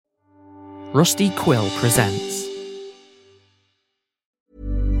Rusty Quill presents.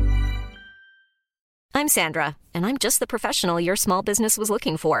 I'm Sandra, and I'm just the professional your small business was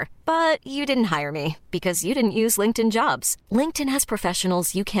looking for. But you didn't hire me because you didn't use LinkedIn Jobs. LinkedIn has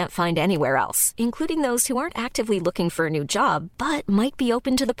professionals you can't find anywhere else, including those who aren't actively looking for a new job, but might be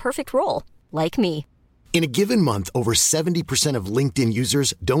open to the perfect role, like me. In a given month, over 70% of LinkedIn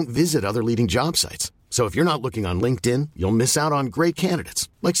users don't visit other leading job sites. So if you're not looking on LinkedIn, you'll miss out on great candidates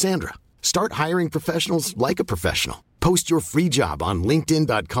like Sandra. Start hiring professionals like a professional. Post your free job on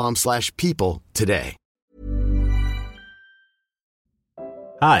linkedin.com/people today.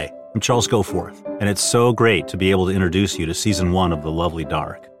 Hi, I'm Charles Goforth, and it's so great to be able to introduce you to Season 1 of The Lovely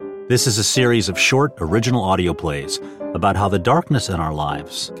Dark. This is a series of short, original audio plays about how the darkness in our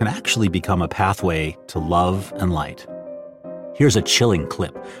lives can actually become a pathway to love and light. Here's a chilling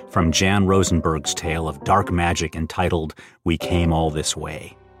clip from Jan Rosenberg's tale of dark magic entitled We Came All This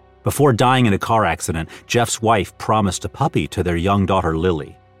Way. Before dying in a car accident, Jeff's wife promised a puppy to their young daughter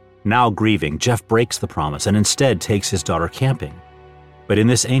Lily. Now grieving, Jeff breaks the promise and instead takes his daughter camping. But in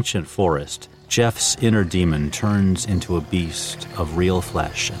this ancient forest, Jeff's inner demon turns into a beast of real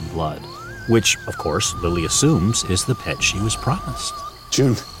flesh and blood, which, of course, Lily assumes is the pet she was promised.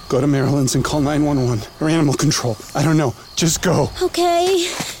 June, go to Maryland's and call 911 or animal control. I don't know. Just go. Okay.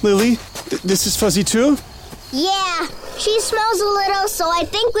 Lily, this is Fuzzy too? Yeah, she smells a little, so I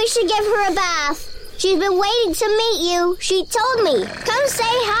think we should give her a bath. She's been waiting to meet you. She told me. Come say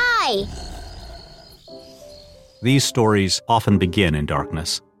hi. These stories often begin in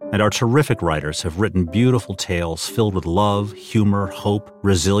darkness, and our terrific writers have written beautiful tales filled with love, humor, hope,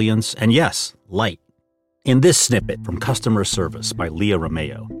 resilience, and yes, light. In this snippet from Customer Service by Leah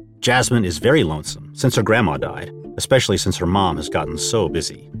Romeo, Jasmine is very lonesome since her grandma died, especially since her mom has gotten so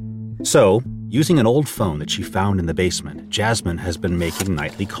busy. So, using an old phone that she found in the basement, Jasmine has been making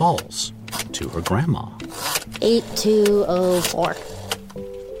nightly calls to her grandma. 8204.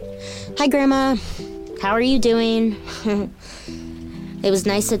 Hi, Grandma. How are you doing? It was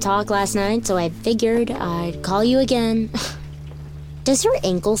nice to talk last night, so I figured I'd call you again. Does your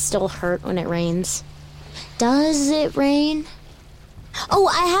ankle still hurt when it rains? Does it rain? Oh,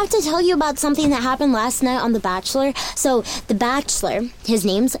 I have to tell you about something that happened last night on The Bachelor. So, The Bachelor, his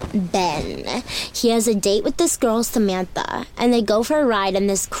name's Ben. He has a date with this girl, Samantha, and they go for a ride in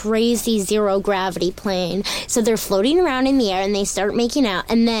this crazy zero-gravity plane. So they're floating around in the air, and they start making out,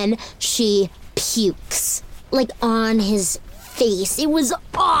 and then she pukes, like, on his face. It was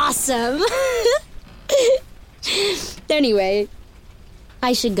awesome. Anyway,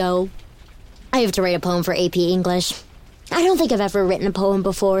 I should go. I have to write a poem for AP English. I don't think I've ever written a poem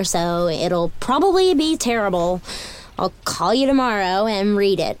before, so it'll probably be terrible. I'll call you tomorrow and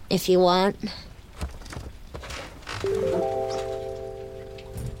read it if you want.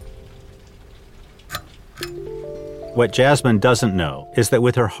 What Jasmine doesn't know is that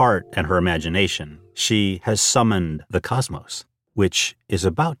with her heart and her imagination, she has summoned the cosmos, which is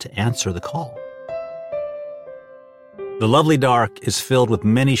about to answer the call. The Lovely Dark is filled with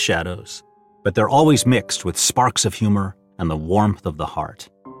many shadows, but they're always mixed with sparks of humor and the warmth of the heart.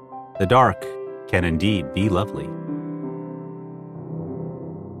 The dark can indeed be lovely.